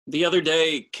The other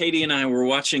day, Katie and I were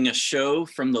watching a show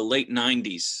from the late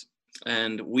 90s,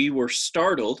 and we were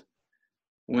startled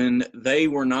when they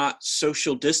were not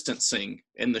social distancing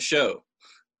in the show.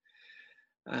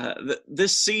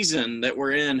 This season that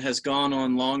we're in has gone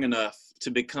on long enough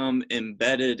to become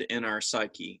embedded in our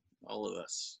psyche, all of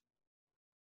us.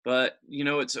 But,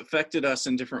 it's affected us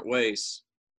in different ways.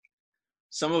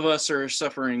 Some of us are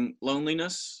suffering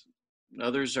loneliness,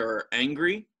 others are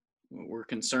angry. We're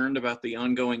concerned about the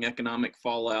ongoing economic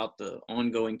fallout, the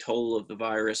ongoing toll of the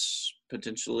virus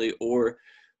potentially, or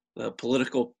the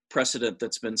political precedent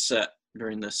that's been set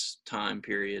during this time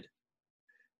period.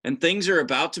 And things are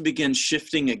about to begin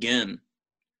shifting again.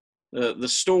 The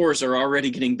stores are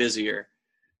already getting busier.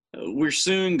 We're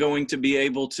soon going to be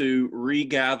able to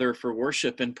regather for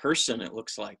worship in person, it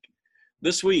looks like.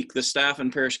 This week, the staff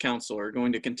and parish council are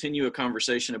going to continue a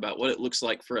conversation about what it looks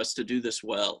like for us to do this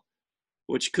well,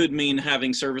 which could mean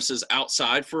having services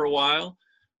outside for a while,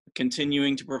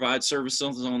 continuing to provide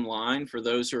services online for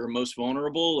those who are most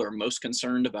vulnerable or most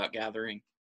concerned about gathering.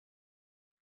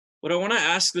 What I want to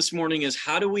ask this morning is,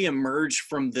 how do we emerge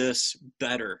from this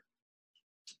better?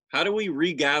 How do we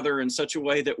regather in such a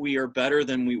way that we are better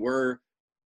than we were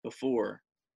before?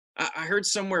 I heard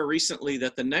somewhere recently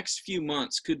that the next few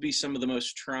months could be some of the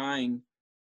most trying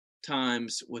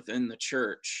times within the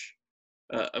church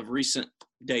of recent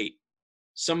date,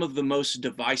 some of the most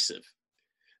divisive,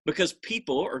 because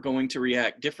people are going to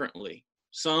react differently,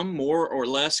 some more or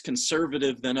less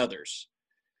conservative than others.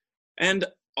 And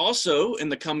also in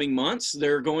the coming months,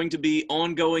 there are going to be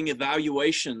ongoing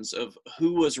evaluations of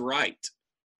who was right,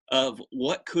 of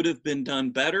what could have been done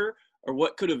better or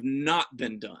what could have not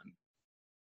been done.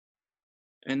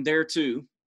 And there too,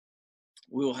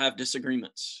 we will have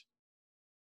disagreements.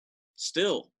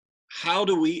 Still, how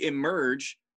do we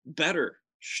emerge better,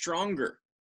 stronger?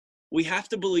 We have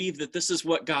to believe that this is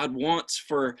what God wants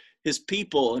for his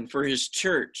people and for his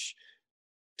church,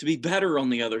 to be better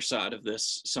on the other side of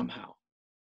this somehow.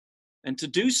 And to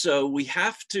do so, we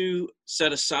have to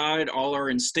set aside all our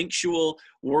instinctual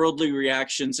worldly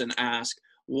reactions and ask,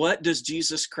 what does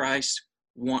Jesus Christ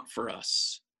want for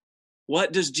us?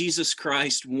 What does Jesus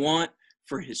Christ want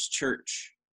for his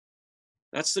church?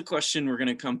 That's the question we're going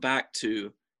to come back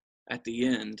to at the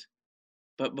end.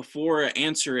 But before I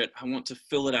answer it, I want to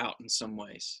fill it out in some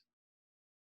ways.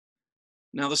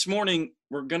 Now, this morning,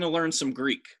 we're going to learn some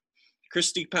Greek.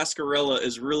 Christy Pascarella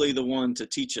is really the one to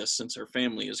teach us since her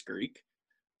family is Greek,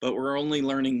 but we're only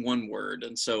learning one word,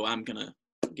 and so I'm going to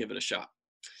give it a shot.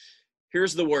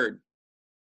 Here's the word,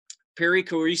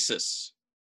 perichoresis.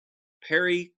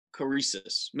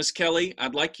 Perichoresis. Miss Kelly,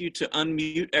 I'd like you to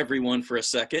unmute everyone for a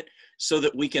second so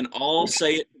that we can all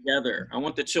say it together. I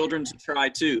want the children to try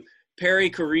too.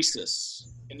 Perichoresis.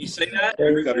 Can you say that?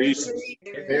 Perichoresis.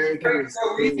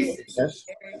 Perichoresis.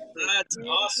 That's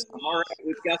awesome. All right,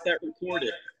 we've got that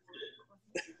recorded.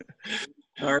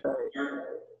 All right.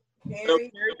 So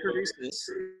perichoresis.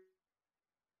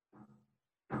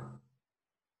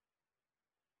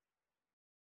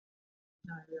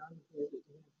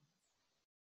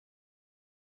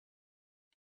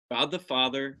 God the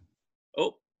Father.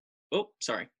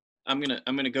 Sorry. I'm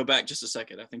gonna go back just a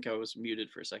second. I think I was muted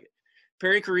for a second.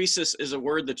 Perichoresis is a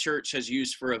word the church has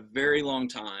used for a very long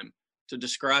time to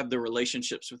describe the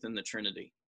relationships within the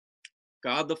Trinity.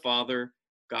 God the Father,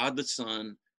 God the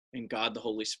Son, and God the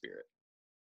Holy Spirit.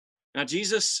 Now,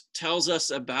 Jesus tells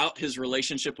us about his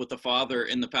relationship with the Father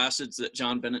in the passage that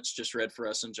John Bennett's just read for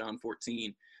us in John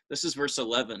 14. This is verse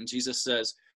 11. Jesus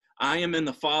says, I am in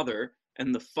the Father,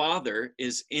 and the Father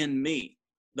is in me.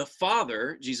 The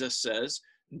Father, Jesus says,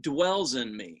 dwells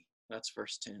in me. That's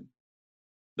verse 10.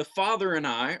 The Father and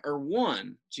I are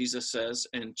one, Jesus says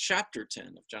in chapter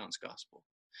 10 of John's Gospel.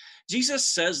 Jesus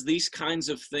says these kinds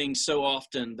of things so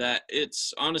often that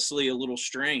it's honestly a little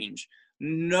strange.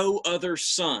 No other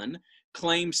son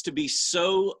claims to be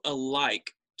so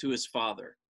alike to his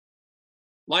Father.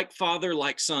 Like Father,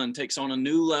 like Son takes on a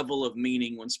new level of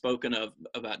meaning when spoken of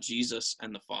about Jesus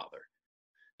and the Father.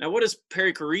 Now, what does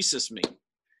perichoresis mean?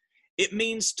 It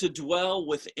means to dwell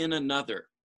within another.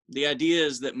 The idea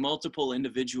is that multiple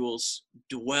individuals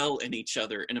dwell in each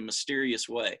other in a mysterious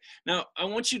way. Now, I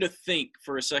want you to think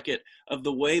for a second of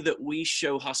the way that we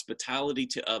show hospitality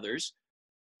to others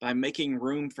by making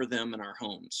room for them in our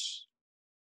homes.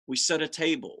 We set a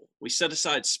table, we set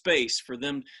aside space for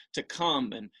them to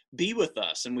come and be with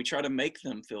us, and we try to make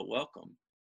them feel welcome.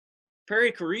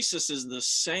 Perichoresis is the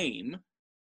same,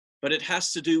 but it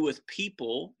has to do with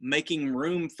people making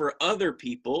room for other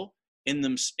people in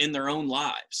their own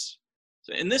lives.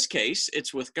 So in this case,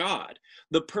 it's with God.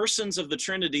 The persons of the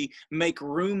Trinity make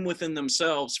room within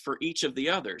themselves for each of the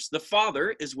others. The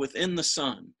Father is within the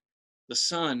Son. The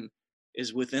Son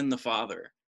is within the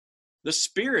Father. The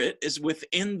Spirit is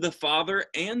within the Father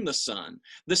and the Son.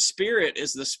 The Spirit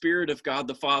is the Spirit of God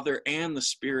the Father and the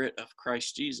Spirit of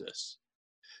Christ Jesus.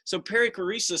 So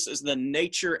perichoresis is the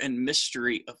nature and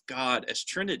mystery of God as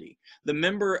Trinity. The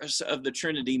members of the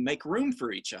Trinity make room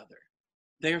for each other.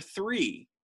 They are three,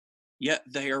 yet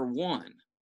they are one.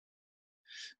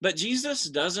 But Jesus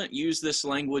doesn't use this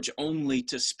language only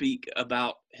to speak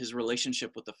about his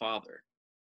relationship with the Father.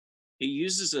 He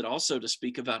uses it also to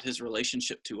speak about his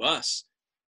relationship to us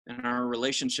and our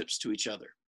relationships to each other.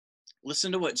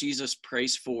 Listen to what Jesus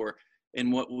prays for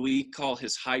in what we call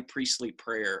his high priestly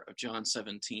prayer of John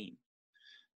 17.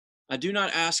 I do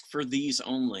not ask for these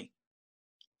only,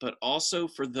 but also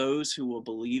for those who will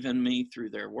believe in me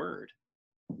through their word,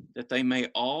 that they may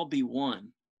all be one,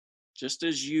 just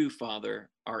as you, Father,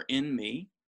 are in me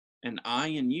and I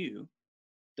in you,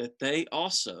 that they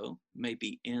also may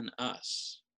be in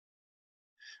us.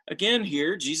 Again,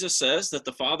 here, Jesus says that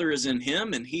the Father is in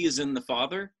him and he is in the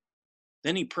Father.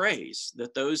 Then he prays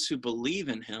that those who believe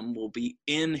in him will be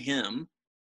in him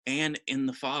and in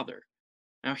the Father.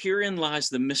 Now, herein lies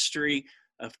the mystery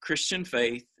of Christian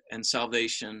faith and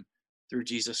salvation through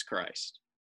Jesus Christ.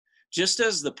 Just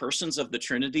as the persons of the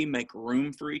Trinity make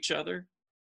room for each other,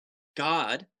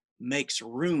 God makes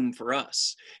room for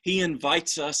us. He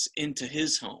invites us into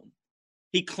his home.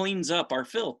 He cleans up our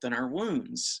filth and our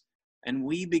wounds, and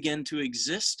we begin to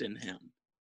exist in him,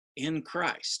 in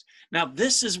Christ. Now,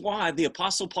 this is why the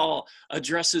Apostle Paul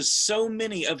addresses so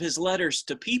many of his letters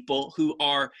to people who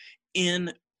are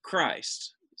in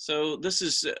Christ. So this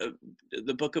is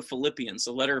the book of Philippians,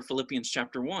 the letter of Philippians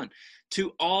chapter 1,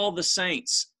 to all the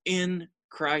saints in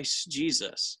Christ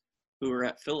Jesus who are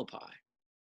at Philippi.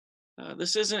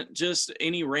 This isn't just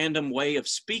any random way of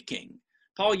speaking.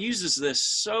 Paul uses this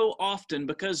so often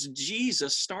because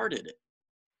Jesus started it.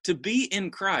 To be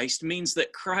in Christ means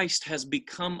that Christ has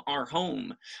become our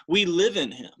home. We live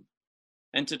in him.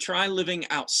 And to try living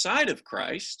outside of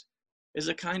Christ is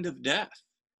a kind of death.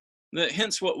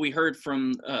 Hence what we heard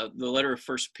from the letter of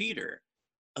 1 Peter.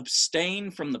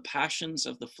 Abstain from the passions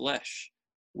of the flesh,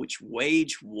 which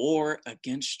wage war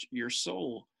against your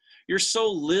soul. Your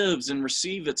soul lives and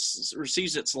receives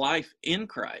its life in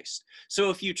Christ.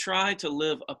 So if you try to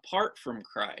live apart from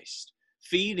Christ,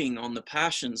 feeding on the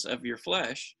passions of your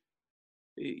flesh,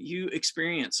 you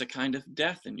experience a kind of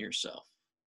death in yourself.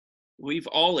 We've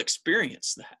all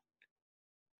experienced that.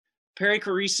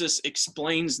 Perichoresis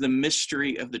explains the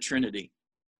mystery of the Trinity.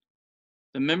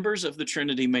 The members of the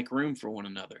Trinity make room for one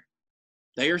another.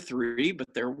 They are three,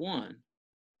 but they're one.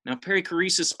 Now,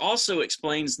 perichoresis also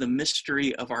explains the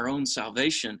mystery of our own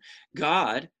salvation.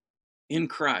 God, in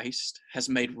Christ, has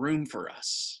made room for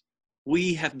us.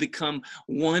 We have become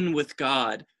one with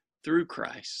God through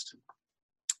Christ.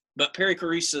 But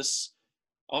perichoresis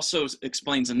also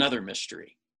explains another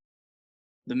mystery,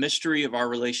 the mystery of our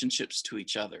relationships to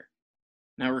each other.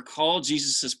 Now, recall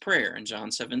Jesus' prayer in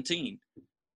John 17.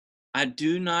 I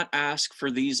do not ask for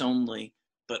these only,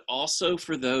 but also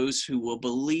for those who will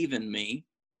believe in me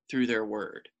through their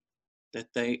word, that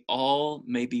they all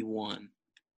may be one,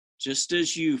 just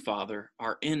as you, Father,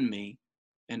 are in me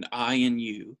and I in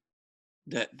you,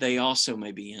 that they also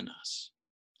may be in us.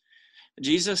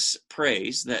 Jesus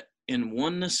prays that in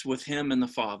oneness with him and the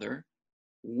Father,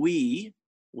 we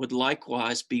would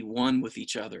likewise be one with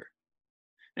each other.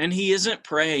 And he isn't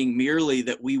praying merely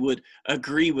that we would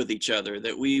agree with each other,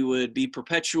 that we would be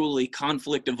perpetually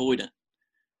conflict avoidant.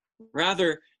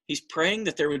 Rather, he's praying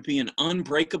that there would be an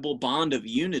unbreakable bond of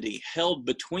unity held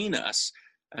between us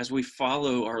as we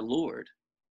follow our Lord.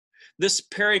 This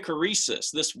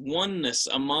perichoresis, this oneness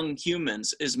among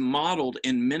humans, is modeled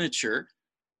in miniature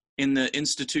in the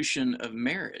institution of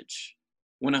marriage,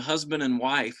 when a husband and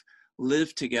wife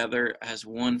live together as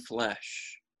one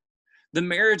flesh. The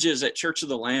marriages at Church of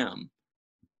the Lamb,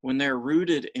 when they're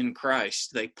rooted in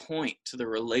Christ, they point to the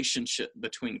relationship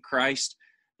between Christ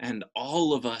and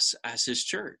all of us as his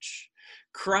church.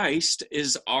 Christ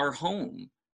is our home,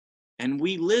 and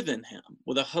we live in him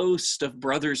with a host of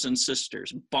brothers and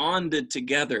sisters bonded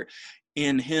together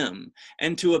in him.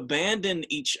 And to abandon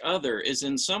each other is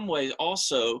in some ways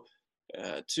also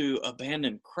to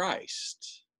abandon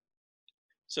Christ.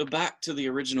 So back to the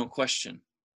original question.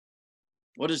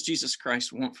 What does Jesus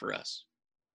Christ want for us?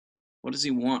 What does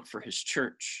he want for his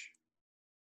church?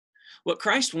 What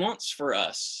Christ wants for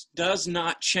us does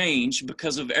not change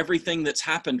because of everything that's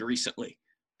happened recently.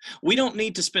 We don't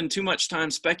need to spend too much time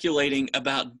speculating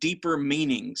about deeper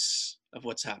meanings of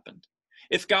what's happened.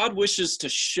 If God wishes to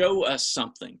show us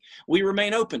something, we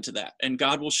remain open to that, and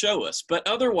God will show us. But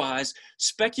otherwise,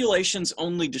 speculations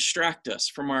only distract us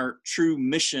from our true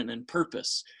mission and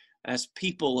purpose as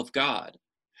people of God.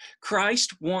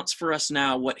 Christ wants for us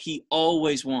now what he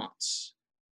always wants,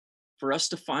 for us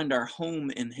to find our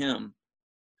home in him,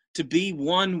 to be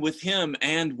one with him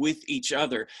and with each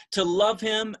other, to love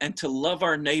him and to love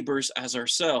our neighbors as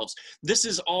ourselves. This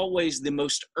is always the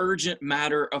most urgent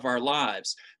matter of our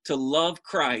lives, to love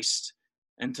Christ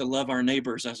and to love our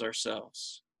neighbors as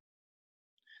ourselves.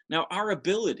 Now, our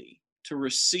ability to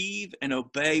receive and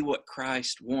obey what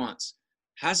Christ wants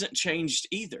hasn't changed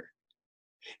either.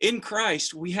 In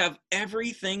Christ, we have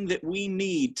everything that we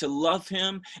need to love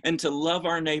him and to love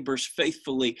our neighbors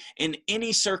faithfully in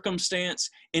any circumstance,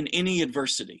 in any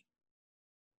adversity.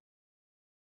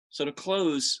 So to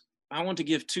close, I want to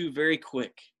give two very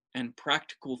quick and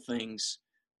practical things,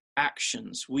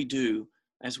 actions we do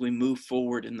as we move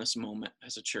forward in this moment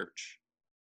as a church.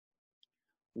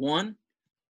 One,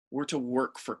 we're to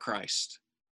work for Christ.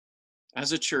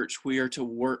 As a church, we are to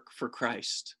work for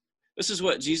Christ. This is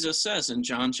what Jesus says in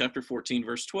John chapter 14,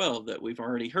 verse 12, that we've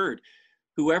already heard.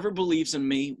 Whoever believes in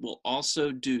me will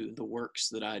also do the works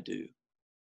that I do.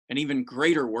 And even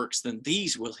greater works than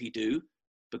these will he do,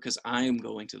 because I am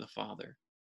going to the Father.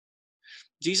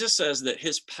 Jesus says that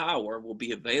his power will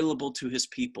be available to his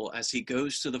people as he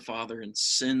goes to the Father and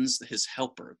sends his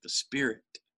helper, the Spirit.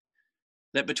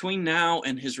 That between now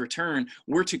and his return,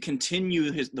 we're to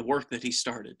continue the work that he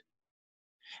started.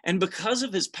 And because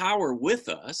of his power with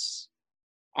us,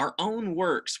 our own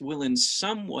works will in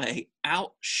some way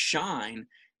outshine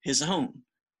his own.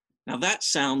 Now that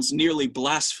sounds nearly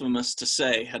blasphemous to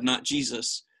say had not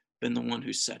Jesus been the one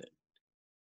who said it.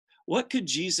 What could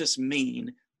Jesus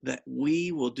mean that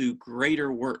we will do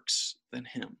greater works than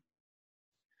him?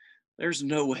 There's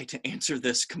no way to answer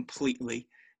this completely,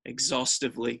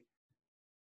 exhaustively.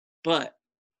 But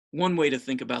one way to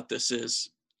think about this is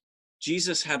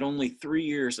Jesus had only 3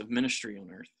 years of ministry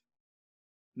on earth.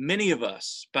 Many of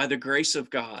us, by the grace of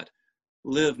God,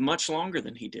 live much longer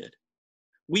than he did.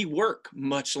 We work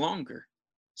much longer.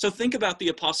 So think about the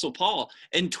Apostle Paul.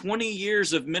 In 20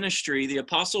 years of ministry, the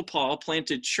Apostle Paul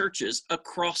planted churches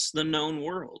across the known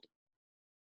world.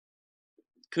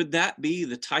 Could that be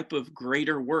the type of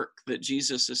greater work that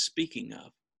Jesus is speaking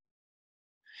of?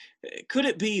 Could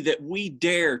it be that we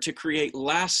dare to create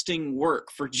lasting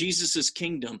work for Jesus's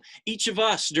kingdom, each of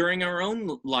us during our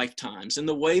own lifetimes, in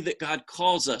the way that God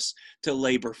calls us to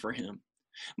labor for him?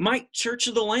 Might Church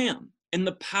of the Lamb, in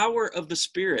the power of the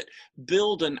Spirit,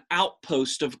 build an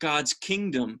outpost of God's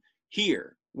kingdom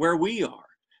here, where we are,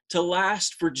 to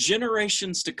last for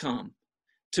generations to come,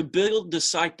 to build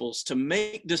disciples, to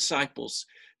make disciples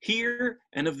here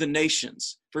and of the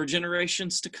nations for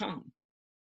generations to come?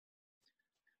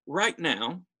 Right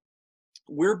now,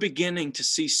 we're beginning to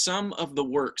see some of the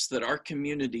works that our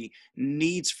community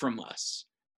needs from us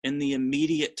in the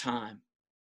immediate time.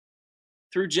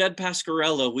 Through Jed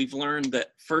Pasquarello, we've learned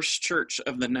that First Church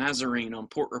of the Nazarene on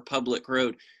Port Republic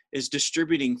Road is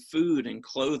distributing food and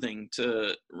clothing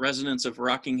to residents of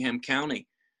Rockingham County,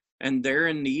 and they're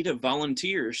in need of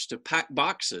volunteers to pack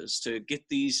boxes to get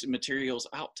these materials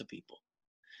out to people.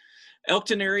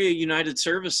 Elkton Area United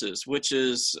Services, which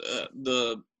is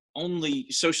the only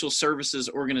social services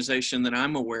organization that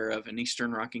I'm aware of in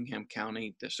Eastern Rockingham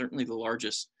County, they're certainly the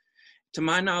largest. To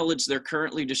my knowledge, they're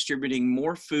currently distributing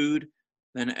more food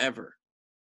than ever,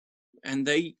 and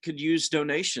they could use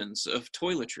donations of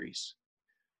toiletries.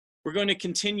 We're going to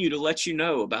continue to let you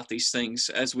know about these things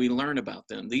as we learn about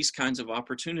them, these kinds of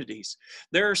opportunities.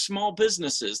 There are small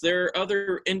businesses, there are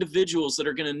other individuals that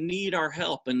are going to need our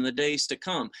help in the days to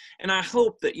come, and I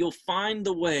hope that you'll find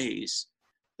the ways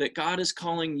that God is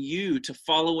calling you to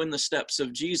follow in the steps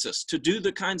of Jesus, to do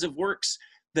the kinds of works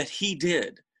that he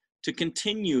did, to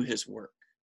continue his work,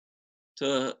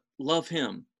 to love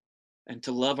him, and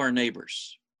to love our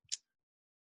neighbors.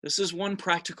 This is one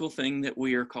practical thing that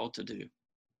we are called to do.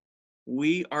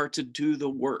 We are to do the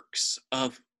works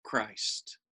of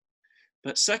Christ.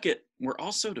 But second, we're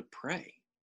also to pray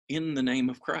in the name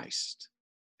of Christ.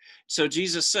 So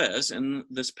Jesus says in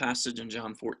this passage in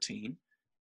John 14,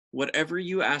 whatever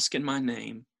you ask in my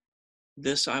name,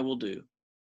 this I will do,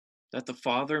 that the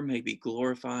Father may be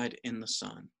glorified in the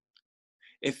Son.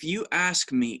 If you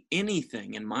ask me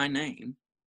anything in my name,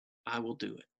 I will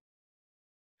do it.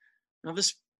 Now,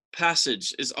 this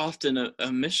passage is often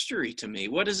a mystery to me.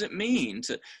 What does it mean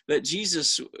that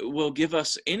Jesus will give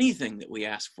us anything that we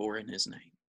ask for in his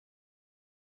name?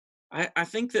 I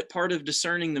think that part of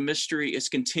discerning the mystery is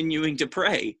continuing to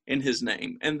pray in his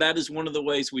name, and that is one of the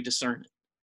ways we discern it.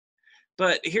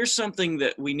 But here's something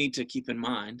that we need to keep in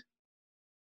mind.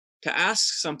 To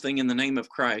ask something in the name of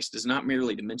Christ is not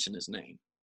merely to mention his name.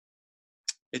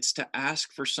 It's to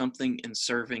ask for something in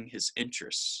serving his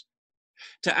interests.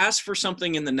 To ask for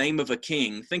something in the name of a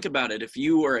king. Think about it. If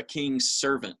you were a king's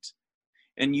servant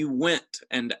and you went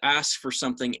and asked for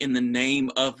something in the name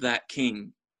of that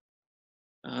king,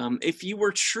 if you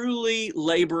were truly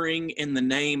laboring in the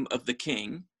name of the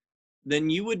king,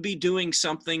 then you would be doing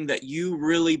something that you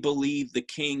really believe the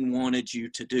king wanted you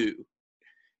to do.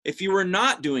 If you were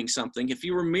not doing something, if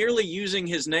you were merely using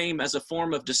his name as a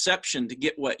form of deception to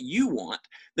get what you want,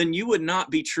 then you would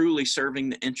not be truly serving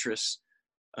the interests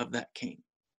of that king.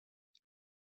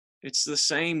 It's the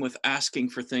same with asking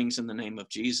for things in the name of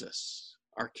Jesus,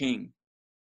 our King.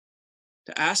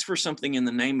 To ask for something in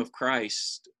the name of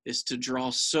Christ is to draw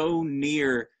so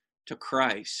near to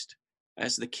Christ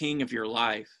as the King of your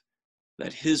life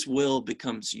that his will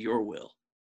becomes your will.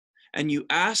 And you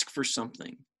ask for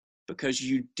something because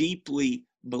you deeply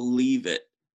believe it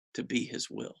to be his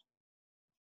will.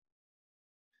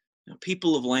 Now,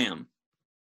 people of Lamb,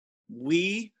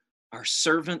 we are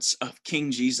servants of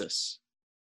King Jesus.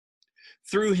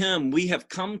 Through him, we have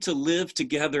come to live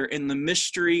together in the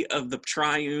mystery of the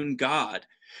triune God.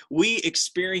 We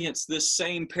experience this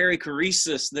same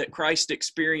perichoresis that Christ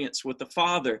experienced with the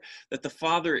Father, that the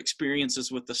Father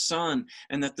experiences with the Son,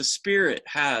 and that the Spirit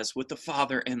has with the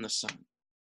Father and the Son.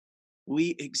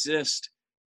 We exist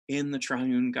in the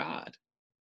triune God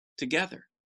together.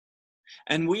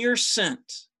 And we are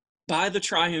sent by the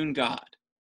triune God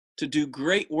to do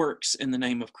great works in the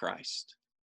name of Christ,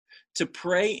 to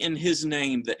pray in his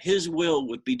name that his will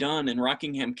would be done in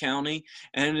Rockingham County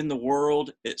and in the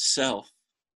world itself.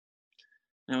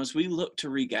 Now, as we look to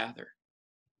regather,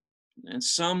 and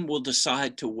some will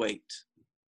decide to wait,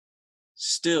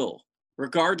 still,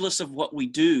 regardless of what we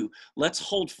do, let's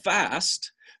hold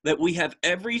fast that we have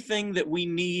everything that we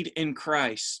need in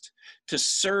Christ to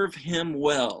serve him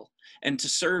well, and to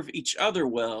serve each other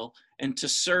well, and to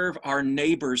serve our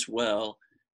neighbors well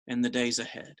in the days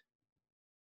ahead.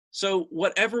 So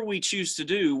whatever we choose to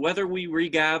do, whether we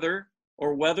regather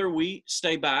or whether we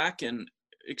stay back and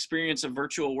experience a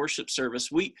virtual worship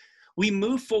service, we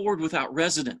move forward without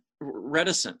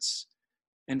reticence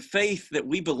and faith that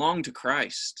we belong to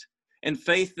Christ, and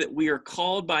faith that we are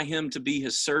called by him to be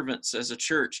his servants as a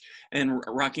church in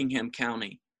Rockingham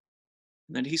County,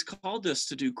 and that he's called us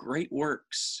to do great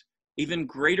works, even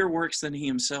greater works than he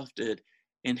himself did,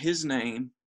 in his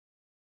name